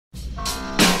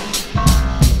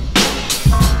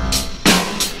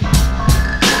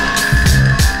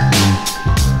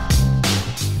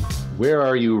Where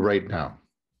are you right now?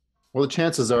 Well, the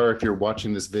chances are if you're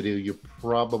watching this video, you're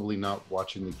probably not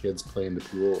watching the kids play in the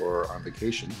pool or on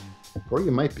vacation, or you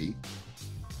might be.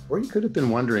 Or you could have been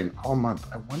wondering all month,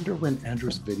 I wonder when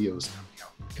Andrew's video is coming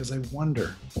out, because I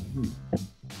wonder,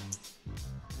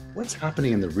 what's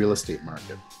happening in the real estate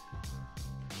market?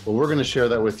 Well, we're going to share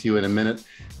that with you in a minute.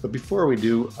 But before we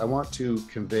do, I want to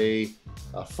convey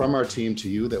from our team to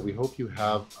you that we hope you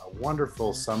have a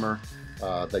wonderful summer,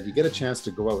 that you get a chance to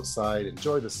go outside,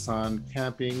 enjoy the sun,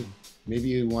 camping. Maybe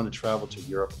you want to travel to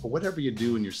Europe, or whatever you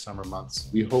do in your summer months.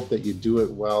 We hope that you do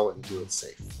it well and do it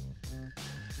safe.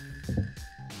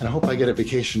 And I hope I get a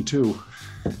vacation too.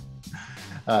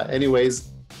 Anyways,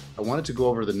 I wanted to go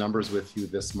over the numbers with you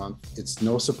this month. It's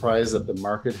no surprise that the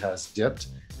market has dipped.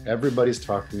 Everybody's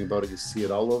talking about it. You see it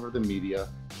all over the media.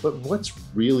 But what's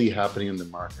really happening in the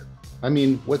market? I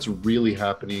mean, what's really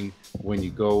happening when you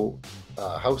go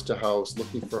house to house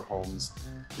looking for homes?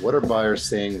 What are buyers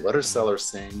saying? What are sellers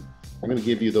saying? I'm going to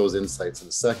give you those insights in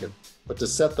a second. But to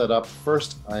set that up,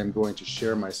 first, I'm going to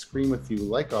share my screen with you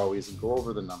like always and go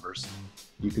over the numbers.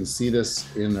 You can see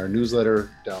this in our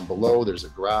newsletter down below. There's a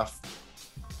graph,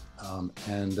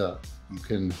 and you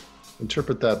can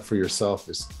interpret that for yourself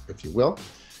if you will.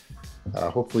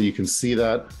 Hopefully you can see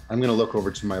that. I'm going to look over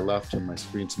to my left on my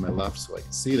screen to my left so I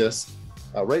can see this.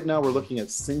 Right now we're looking at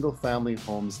single family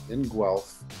homes in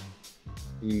Guelph.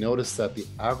 You notice that the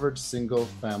average single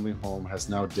family home has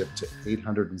now dipped to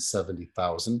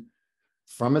 870,000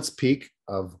 from its peak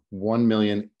of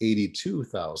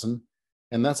 1,082,000,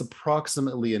 and that's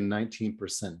approximately a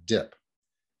 19% dip.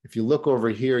 If you look over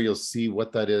here, you'll see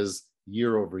what that is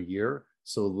year over year.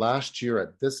 So last year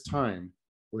at this time,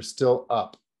 we're still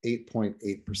up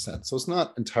 8.8%. So it's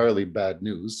not entirely bad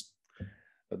news.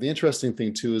 But the interesting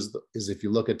thing too is if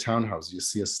you look at townhouses, you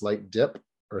see a slight dip,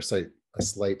 or a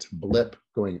slight blip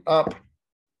going up.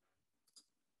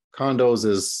 Condos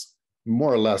is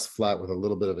more or less flat with a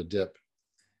little bit of a dip.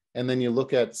 And then you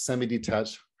look at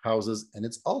semi-detached houses and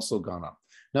it's also gone up.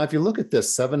 Now, if you look at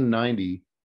this 790,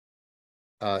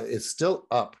 it's still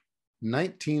up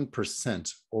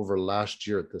 19% over last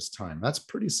year at this time. That's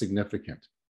pretty significant.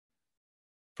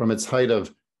 From its height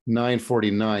of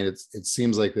 949, it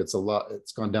seems like it's a lot.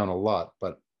 It's gone down a lot,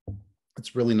 but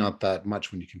it's really not that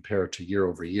much when you compare it to year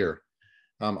over year.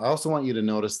 I also want you to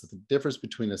notice that the difference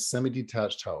between a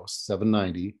semi-detached house,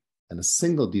 790, and a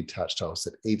single detached house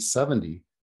at 870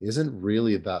 isn't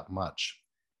really that much.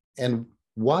 And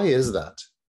why is that?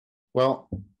 Well,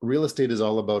 real estate is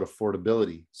all about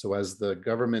affordability. So as the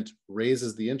government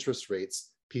raises the interest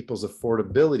rates, people's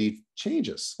affordability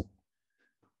changes.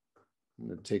 I'm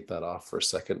going to take that off for a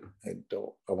second. I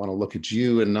want to look at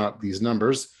you and not these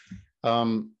numbers.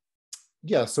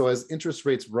 So as interest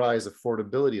rates rise,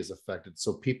 affordability is affected.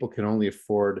 So people can only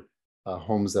afford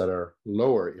homes that are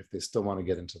lower if they still want to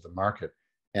get into the market.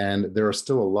 And there are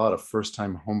still a lot of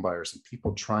first-time home buyers and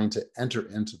people trying to enter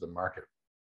into the market.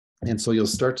 And so you'll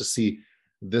start to see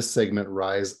this segment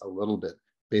rise a little bit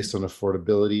based on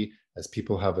affordability as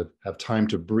people have time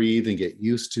to breathe and get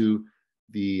used to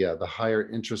the higher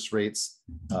interest rates,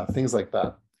 things like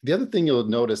that. The other thing you'll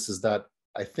notice is that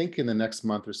I think in the next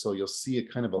month or so, you'll see a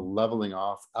kind of a leveling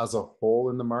off as a whole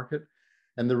in the market.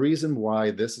 And the reason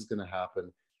why this is going to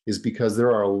happen is because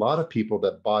there are a lot of people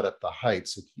that bought at the height.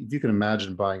 So if you can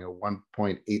imagine buying a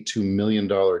 $1.82 million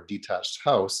detached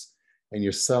house and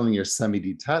you're selling your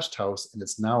semi-detached house and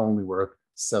it's now only worth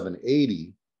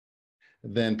 780,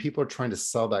 then people are trying to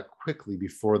sell that quickly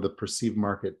before the perceived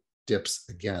market dips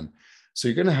again. So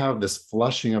you're going to have this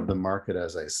flushing of the market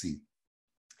as I see.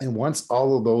 And once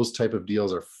all of those type of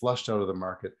deals are flushed out of the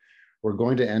market, we're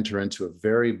going to enter into a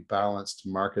very balanced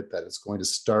market that is going to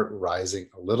start rising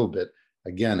a little bit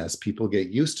again as people get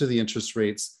used to the interest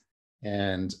rates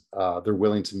and they're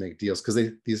willing to make deals because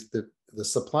the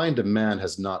supply and demand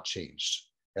has not changed.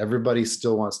 Everybody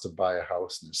still wants to buy a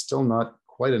house and there's still not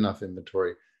quite enough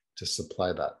inventory to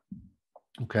supply that.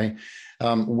 Okay,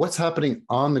 what's happening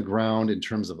on the ground in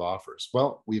terms of offers?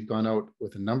 Well, we've gone out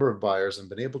with a number of buyers and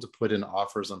been able to put in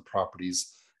offers on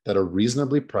properties that are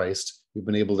reasonably priced. We've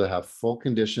been able to have full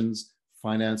conditions,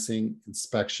 financing,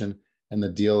 inspection, and the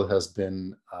deal has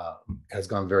gone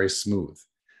very smooth.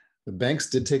 The banks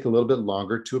did take a little bit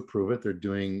longer to approve it. They're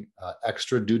doing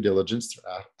extra due diligence.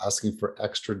 They're asking for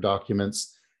extra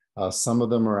documents. Some of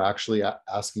them are actually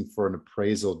asking for an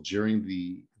appraisal during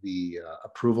the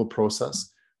approval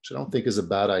process, which I don't think is a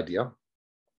bad idea.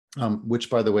 Which,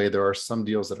 by the way, there are some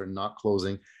deals that are not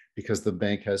closing because the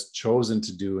bank has chosen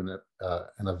to do an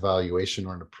evaluation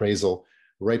or an appraisal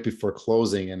right before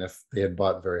closing. And if they had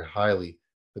bought very highly,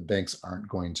 the banks aren't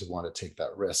going to want to take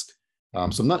that risk.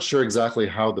 So I'm not sure exactly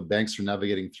how the banks are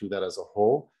navigating through that as a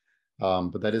whole,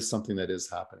 but that is something that is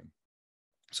happening.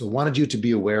 So I wanted you to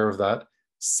be aware of that.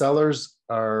 Sellers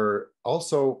are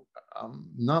also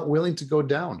not willing to go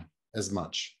down as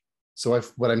much. So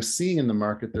what I'm seeing in the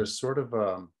market, there's sort of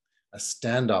a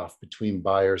standoff between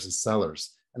buyers and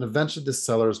sellers. And eventually the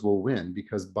sellers will win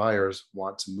because buyers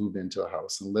want to move into a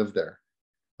house and live there.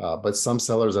 But some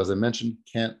sellers, as I mentioned,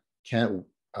 can't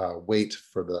wait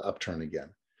for the upturn again,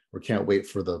 or can't wait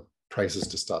for the prices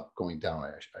to stop going down,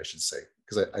 I should say,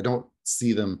 because I don't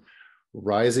see them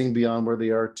rising beyond where they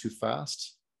are too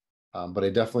fast. But I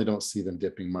definitely don't see them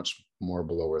dipping much more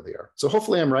below where they are. So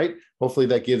hopefully I'm right. Hopefully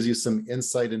that gives you some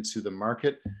insight into the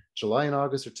market. July and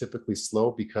August are typically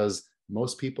slow because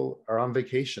most people are on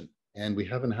vacation, and we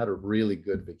haven't had a really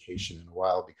good vacation in a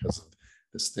while because of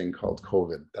this thing called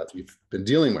COVID that we've been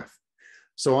dealing with.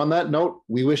 So on that note,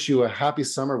 we wish you a happy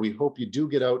summer. We hope you do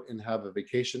get out and have a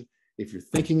vacation. If you're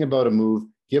thinking about a move,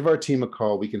 give our team a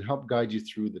call. We can help guide you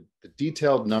through the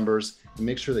detailed numbers and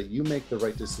make sure that you make the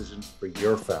right decision for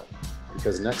your family.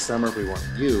 Because next summer, we want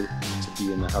you to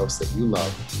be in the house that you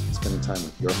love, spending time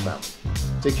with your family.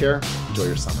 Take care. Enjoy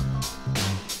your summer.